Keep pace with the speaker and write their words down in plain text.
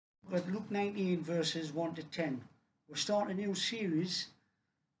look at Luke 19 verses 1 to 10. We're starting a new series,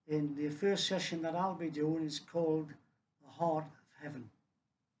 and the first session that I'll be doing is called The Heart of Heaven.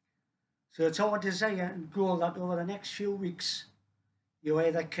 So it's our desire and goal that over the next few weeks you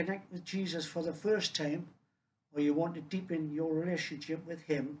either connect with Jesus for the first time or you want to deepen your relationship with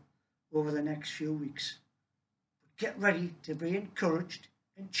him over the next few weeks. But get ready to be encouraged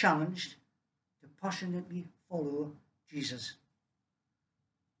and challenged to passionately follow Jesus.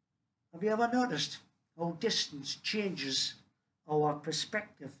 Have you ever noticed how distance changes our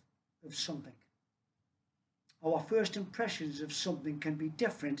perspective of something? Our first impressions of something can be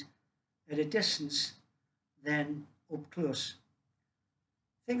different at a distance than up close.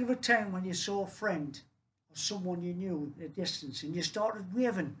 Think of a time when you saw a friend or someone you knew at a distance and you started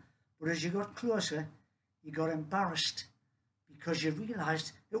waving, but as you got closer, you got embarrassed because you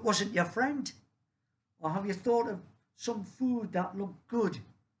realised it wasn't your friend. Or have you thought of some food that looked good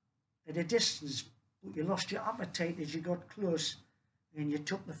at a distance, but you lost your appetite as you got close and you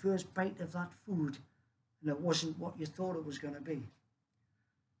took the first bite of that food and it wasn't what you thought it was going to be? You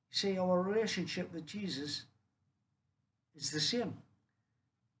see, our relationship with Jesus is the same.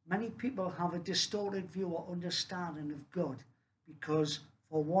 Many people have a distorted view or understanding of God because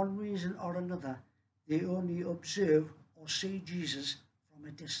for one reason or another they only observe or see Jesus from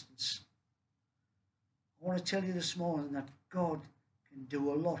a distance. I want to tell you this morning that God can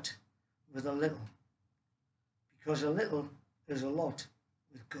do a lot with a little, because a little is a lot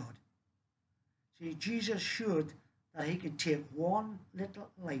with God. See, Jesus showed that he could take one little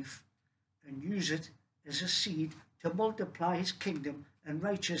life and use it as a seed to multiply his kingdom and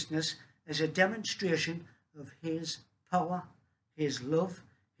righteousness as a demonstration of his power, his love,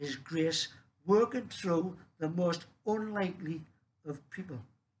 his grace, working through the most unlikely of people.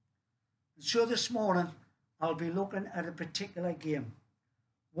 And so this morning, I'll be looking at a particular game,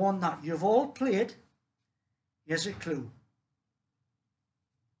 one that you've all played. Here's a clue.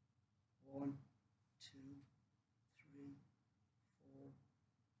 1, 2, 3, 4,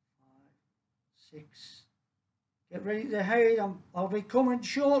 5, 6. Get ready to hide. I'll be coming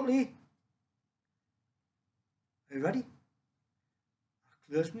shortly. Are you ready?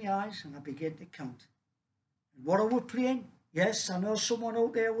 I close my eyes and I begin to count. And what are we playing? Yes, I know someone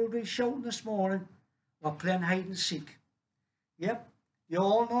out there will be shouting this morning. We're playing hide and seek. Yep, you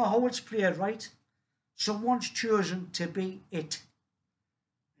all know how it's played, right? Someone's chosen to be it,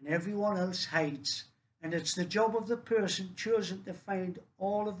 and everyone else hides. And it's the job of the person chosen to find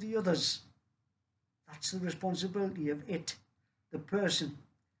all of the others. That's the responsibility of it, the person.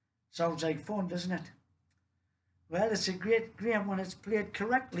 Sounds like fun, doesn't it? Well, it's a great game when it's played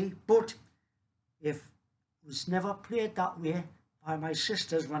correctly, but if it was never played that way by my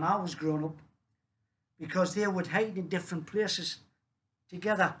sisters when I was growing up, because they would hide in different places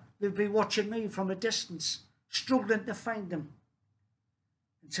together. They'd be watching me from a distance, struggling to find them.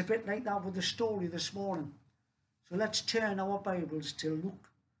 It's a bit like that with the story this morning. So let's turn our Bibles to Luke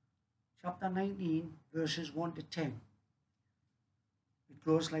chapter 19, verses 1 to 10. It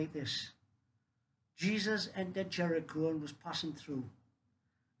goes like this. Jesus entered Jericho and was passing through.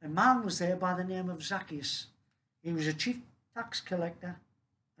 A man was there by the name of Zacchaeus. He was a chief tax collector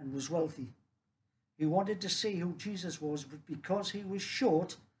and was wealthy. He wanted to see who Jesus was, but because he was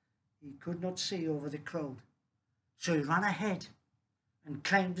short, he could not see over the crowd. So he ran ahead and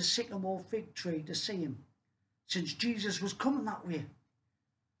climbed the sycamore fig tree to see him, since Jesus was coming that way.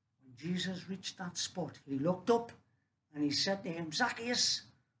 When Jesus reached that spot, he looked up and he said to him, Zacchaeus,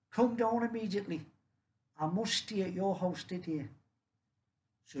 come down immediately. I must stay at your house today.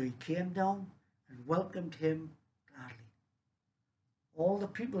 So he came down and welcomed him gladly. All the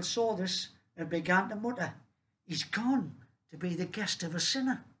people saw this and began to mutter, he's gone to be the guest of a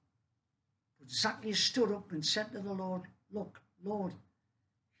sinner. But Zacchaeus stood up and said to the Lord, look, Lord,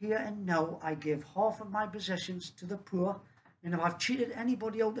 here and now I give half of my possessions to the poor, and if I've cheated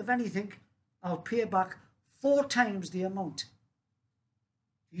anybody out of anything, I'll pay back 4 times the amount.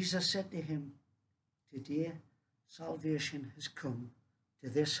 Jesus said to him, today salvation has come to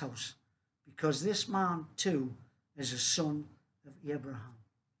this house, because this man too is a son of Abraham.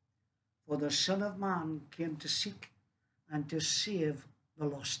 For the Son of Man came to seek and to save the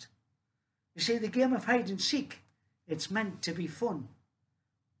lost. You see, the game of hide and seek, it's meant to be fun.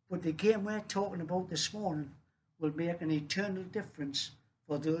 But the game we're talking about this morning will make an eternal difference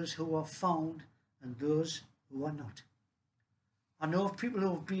for those who are found and those who are not. I know of people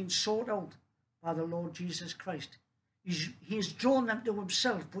who have been sought out by the Lord Jesus Christ. He has drawn them to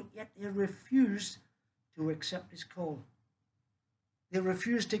himself, but yet they refused to accept his call. They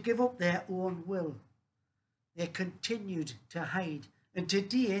refused to give up their own will. They continued to hide. And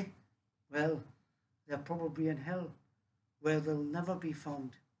today, well, they're probably in hell, where they'll never be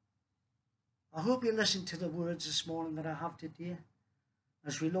found. I hope you listen to the words this morning that I have today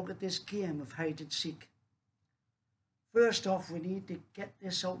as we look at this game of hide and seek. First off, we need to get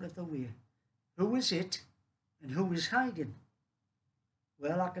this out of the way. Who is it and who is hiding?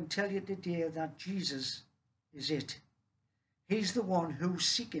 Well, I can tell you today that Jesus is it. He's the one who's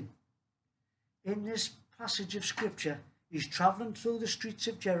seeking. In this passage of scripture, he's travelling through the streets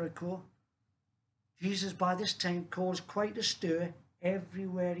of Jericho. Jesus by this time caused quite a stir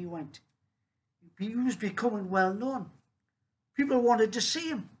everywhere he went. He was becoming well known. People wanted to see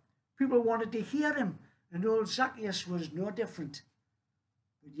him. People wanted to hear him. And old Zacchaeus was no different.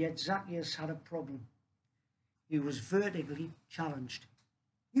 But yet Zacchaeus had a problem. He was vertically challenged.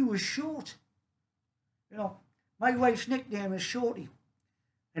 He was short. You know, my wife's nickname is Shorty.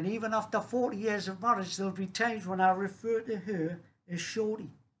 And even after 40 years of marriage, there'll be times when I refer to her as Shorty.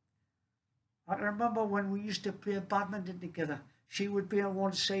 I can remember when we used to play badminton together. She would be on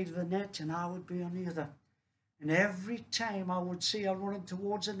one side of the net and I would be on the other. And every time I would see her running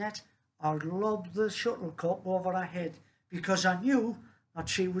towards the net, I would lob the shuttlecock over her head because I knew that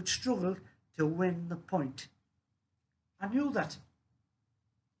she would struggle to win the point. I knew that.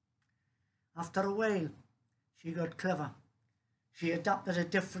 After a while, she got clever. She adapted a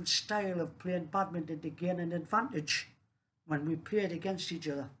different style of playing badminton to gain an advantage when we played against each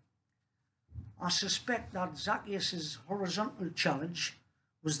other. I suspect that Zacchaeus' horizontal challenge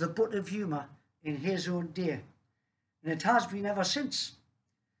was the butt of humour in his own day, and it has been ever since.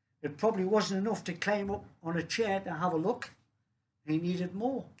 It probably wasn't enough to climb up on a chair to have a look. He needed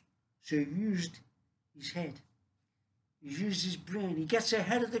more, so he used his head. He used his brain. He gets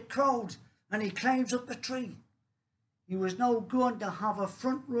ahead of the crowd and he climbs up the tree. He was now going to have a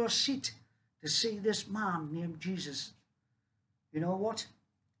front row seat to see this man named Jesus. You know what?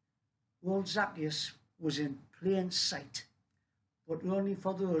 Old Zacchaeus was in plain sight, but only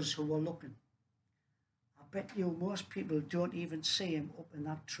for those who were looking. I bet you most people don't even see him up in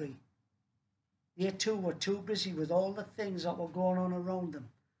that tree. They too were too busy with all the things that were going on around them,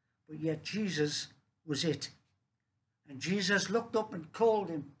 but yet Jesus was it. And Jesus looked up and called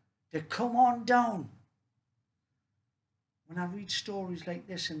him to come on down. When I read stories like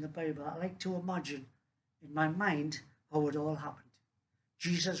this in the Bible, I like to imagine in my mind how it all happened.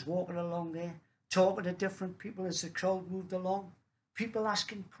 Jesus walking along there, talking to different people as the crowd moved along, people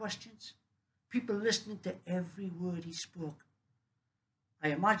asking questions, people listening to every word he spoke. I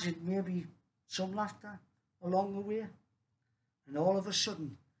imagine maybe some laughter along the way. And all of a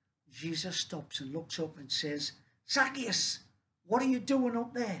sudden, Jesus stops and looks up and says, "Zacchaeus, what are you doing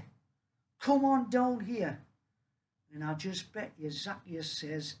up there? Come on down here." And I just bet you Zacchaeus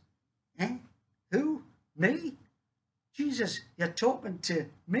says, "Eh? Who? Me? Jesus, you're talking to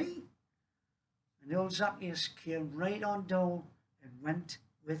me?" And old Zacchaeus came right on down and went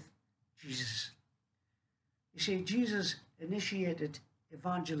with Jesus. You see, Jesus initiated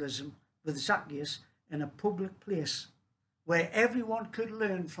evangelism with Zacchaeus in a public place where everyone could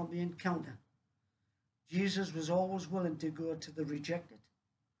learn from the encounter. Jesus was always willing to go to the rejected,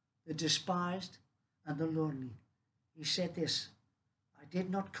 the despised, and the lonely. He said this, "I did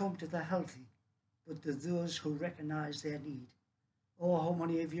not come to the healthy, but to those who recognize their need." Oh, how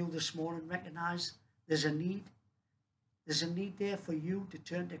many of you this morning recognize there's a need? There's a need there for you to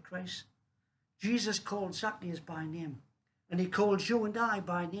turn to Christ. Jesus called Zacchaeus by name, and he calls you and I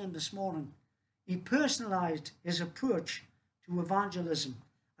by name this morning. He personalized his approach to evangelism,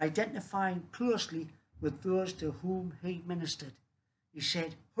 identifying closely with those to whom he ministered. He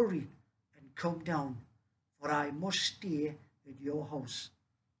said, "Hurry and come down, for I must stay at your house."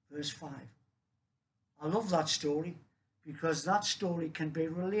 Verse 5. I love that story because that story can be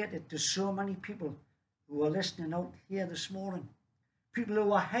related to so many people who are listening out here this morning. People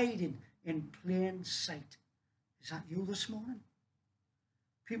who are hiding in plain sight. Is that you this morning?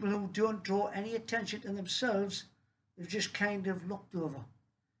 People who don't draw any attention to themselves, they've just kind of looked over.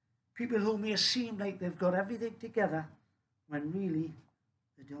 People who may seem like they've got everything together when really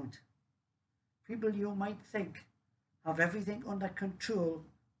they don't. People you might think have everything under control,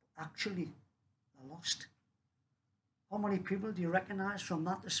 but actually they're lost. How many people do you recognize from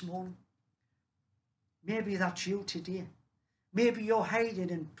that this morning? Maybe that's you today. Maybe you're hiding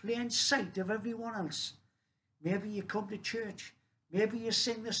in plain sight of everyone else. Maybe you come to church. Maybe you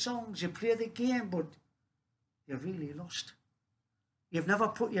sing the songs, you play the game, but you're really lost. You've never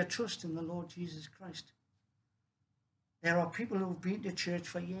put your trust in the Lord Jesus Christ. There are people who've been to church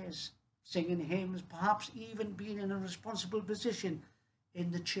for years, singing hymns, perhaps even being in a responsible position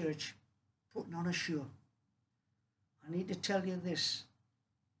in the church, putting on a show. I need to tell you this.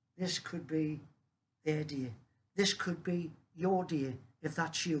 this could be their day. This could be your day if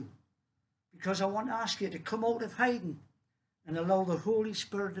that's you. Because I want to ask you to come out of hiding and allow the Holy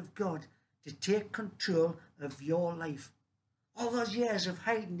Spirit of God to take control of your life. All those years of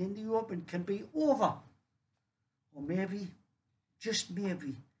hiding in the open can be over. Or maybe, just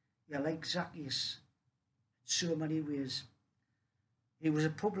maybe, you're like Zacchaeus in so many ways. He was a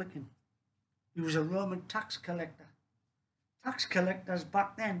publican. He was a Roman tax collector. Tax collectors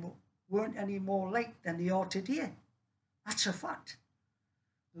back then weren't any more liked than they are today. That's a fact.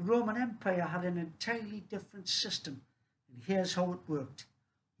 The Roman Empire had an entirely different system, and here's how it worked.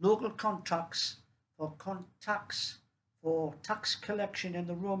 Local contracts for tax collection in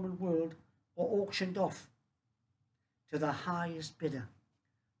the Roman world were auctioned off to the highest bidder.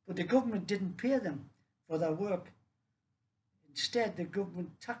 But the government didn't pay them for their work. Instead, the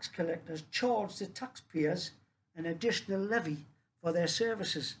government tax collectors charged the taxpayers an additional levy for their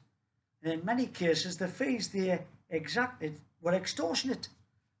services. And in many cases, the fees they exacted were extortionate,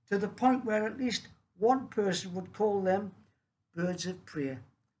 to the point where at least one person would call them birds of prey.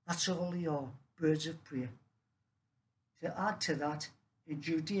 That's all they are, birds of prey. To add to that, in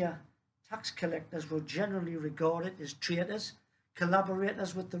Judea, tax collectors were generally regarded as traitors,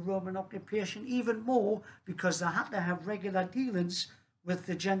 collaborators with the Roman occupation, even more because they had to have regular dealings with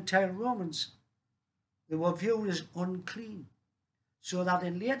the Gentile Romans. They were viewed as unclean, so that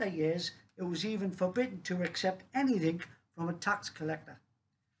in later years it was even forbidden to accept anything from a tax collector.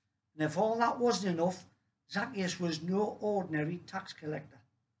 And if all that wasn't enough, Zacchaeus was no ordinary tax collector.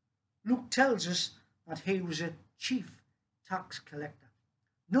 Luke tells us that he was a chief tax collector.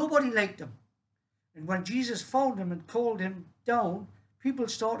 Nobody liked him. And when Jesus found him and called him down, people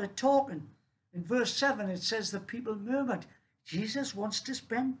started talking. In verse 7 it says the people murmured, Jesus wants to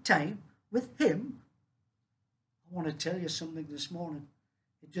spend time with him. I want to tell you something this morning.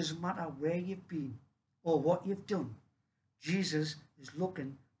 It doesn't matter where you've been or what you've done. Jesus is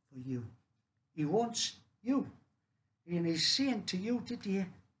looking for you. He wants you. And he's saying to you today,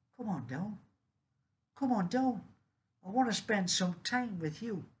 come on down. Come on down. I want to spend some time with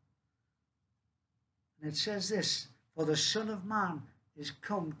you. And it says this, for the Son of Man is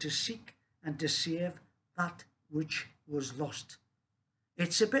come to seek and to save that which was lost.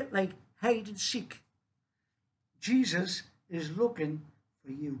 It's a bit like hide and seek. Jesus is looking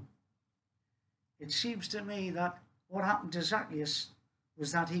for you. It seems to me that what happened to Zacchaeus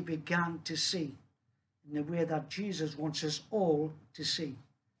was that he began to see in the way that Jesus wants us all to see.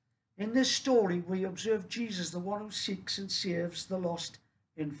 In this story, we observe Jesus, the one who seeks and saves the lost,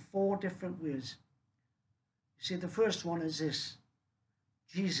 in 4 different ways. You see, the first one is this.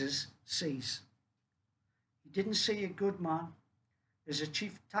 Jesus sees. He didn't see a good man. As a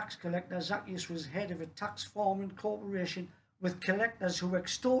chief tax collector, Zacchaeus was head of a tax farming corporation with collectors who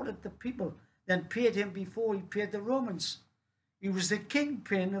extorted the people, then paid him before he paid the Romans. He was the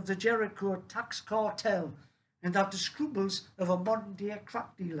kingpin of the Jericho tax cartel and had the scruples of a modern-day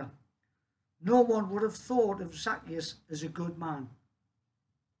crack dealer. No one would have thought of Zacchaeus as a good man,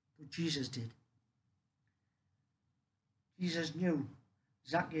 but Jesus did. Jesus knew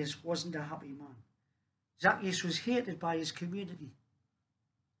Zacchaeus wasn't a happy man. Zacchaeus was hated by his community.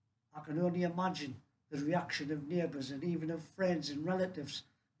 I can only imagine the reaction of neighbours and even of friends and relatives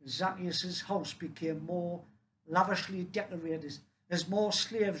as Zacchaeus' house became more lavishly decorated, as more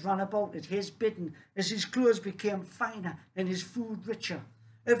slaves ran about at his bidding, as his clothes became finer and his food richer.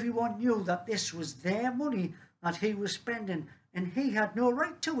 Everyone knew that this was their money that he was spending, and he had no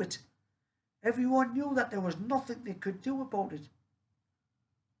right to it. Everyone knew that there was nothing they could do about it.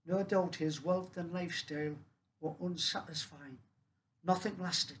 No doubt his wealth and lifestyle were unsatisfying. Nothing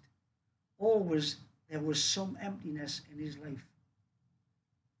lasted. Always there was some emptiness in his life.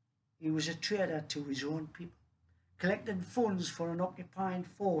 He was a traitor to his own people, collecting funds for an occupying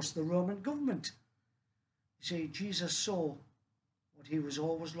force, the Roman government. You see, Jesus saw what he was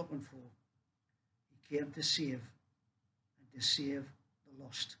always looking for. He came to save, and to save the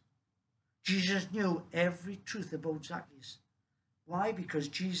lost. Jesus knew every truth about Zacchaeus. Why? Because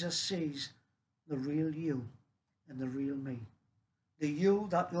Jesus sees the real you and the real me. The you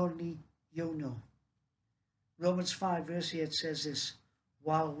that only you know. Romans 5 verse 8 says this,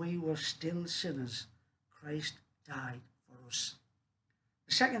 while we were still sinners, Christ died for us.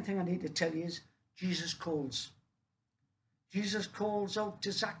 The second thing I need to tell you is Jesus calls. Jesus calls out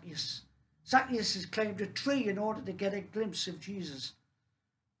to Zacchaeus. Zacchaeus has climbed a tree in order to get a glimpse of Jesus.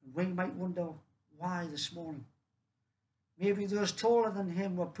 And we might wonder why this morning. Maybe those taller than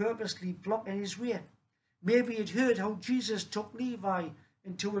him were purposely blocking his way. Maybe he'd heard how Jesus took Levi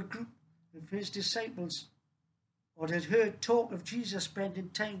into a group of his disciples. or had heard talk of Jesus spending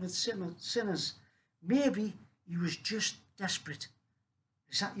time with sinners. Maybe he was just desperate.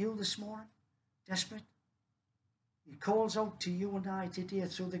 Is that you this morning? Desperate? He calls out to you and I today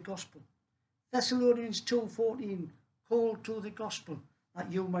through the gospel. Thessalonians 2:14, called to the gospel,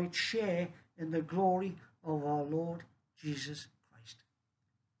 that you might share in the glory of our Lord Jesus Christ.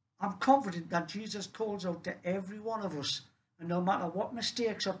 I'm confident that Jesus calls out to every one of us, and no matter what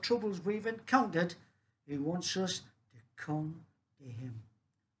mistakes or troubles we've encountered, he wants us to come to him.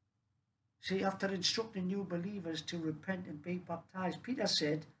 See, after instructing new believers to repent and be baptized, Peter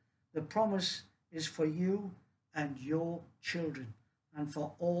said, the promise is for you and your children, and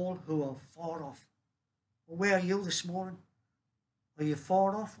for all who are far off. Well, where are you this morning? Are you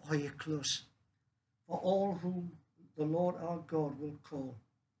far off or are you close? For all whom the Lord our God will call.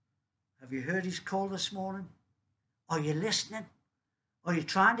 Have you heard his call this morning? Are you listening? Are you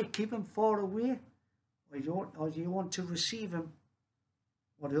trying to keep him far away? Or do you want to receive him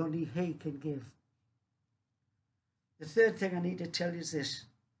what only he can give? The third thing I need to tell you is this.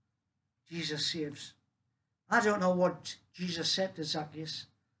 Jesus saves. I don't know what Jesus said to Zacchaeus,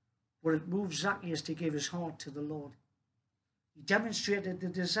 but it moved Zacchaeus to give his heart to the Lord. He demonstrated the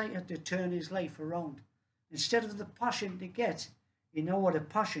desire to turn his life around. Instead of the passion to get, he now had a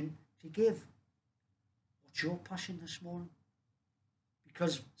passion to give. What's your passion this morning?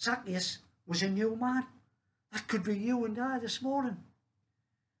 Because Zacchaeus was a new man. That could be you and I this morning.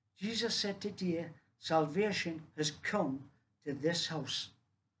 Jesus said today, salvation has come to this house.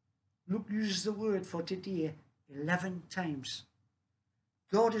 Luke uses the word for today 11 times.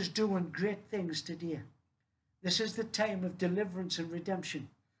 God is doing great things today. This is the time of deliverance and redemption.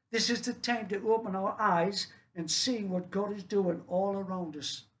 This is the time to open our eyes and see what God is doing all around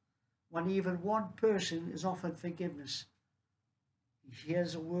us. When even one person is offered forgiveness, he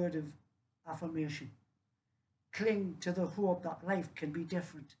hears a word of affirmation. Cling to the hope that life can be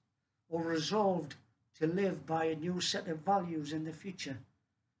different, or resolved to live by a new set of values in the future.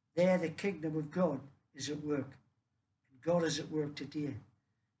 There the kingdom of God is at work. And God is at work today.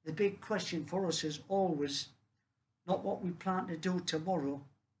 The big question for us is always not what we plan to do tomorrow,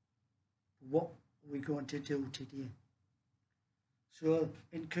 but what are we going to do today? So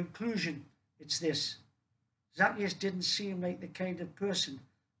in conclusion, it's this. Zacchaeus didn't seem like the kind of person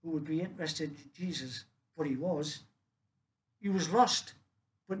who would be interested in Jesus, but he was. He was lost,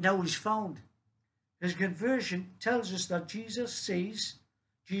 but now he's found. His conversion tells us that Jesus sees,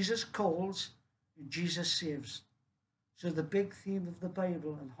 Jesus calls, and Jesus saves. So the big theme of the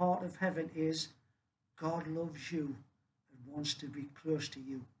Bible and heart of heaven is God loves you and wants to be close to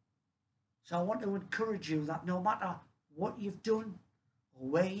you. So I want to encourage you that no matter what you've done or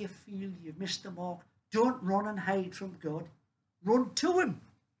where you feel you've missed the mark, don't run and hide from God. Run to him.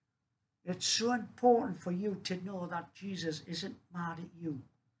 It's so important for you to know that Jesus isn't mad at you.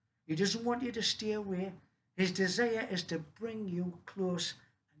 He doesn't want you to stay away. His desire is to bring you close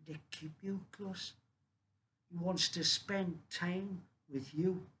and to keep you close. He wants to spend time with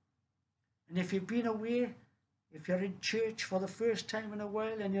you. And if you've been away, if you're in church for the first time in a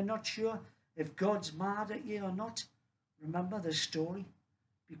while and you're not sure if God's mad at you or not, remember the story,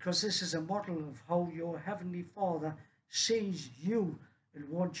 because this is a model of how your Heavenly Father sees you and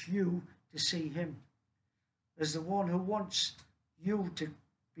wants you to see him as the one who wants you to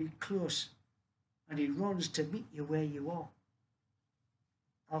be close, and he runs to meet you where you are.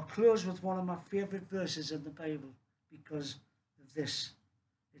 I'll close with one of my favourite verses in the Bible because of this.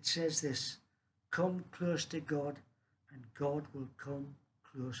 It says this, come close to God and God will come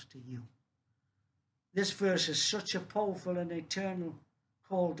close to you. This verse is such a powerful and eternal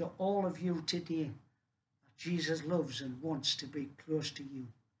call to all of you today that Jesus loves and wants to be close to you.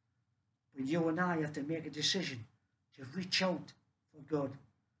 But you and I have to make a decision to reach out for God.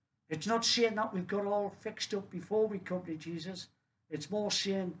 It's not saying that we've got all fixed up before we come to Jesus. It's more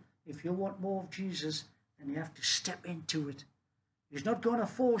saying if you want more of Jesus, then you have to step into it. He's not going to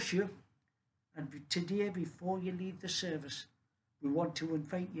force you. And today, before you leave the service, we want to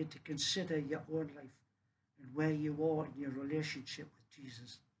invite you to consider your own life and where you are in your relationship with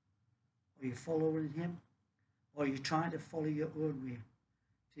Jesus. Are you following him? Or are you trying to follow your own way?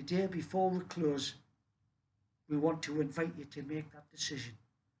 Today, before we close, we want to invite you to make that decision.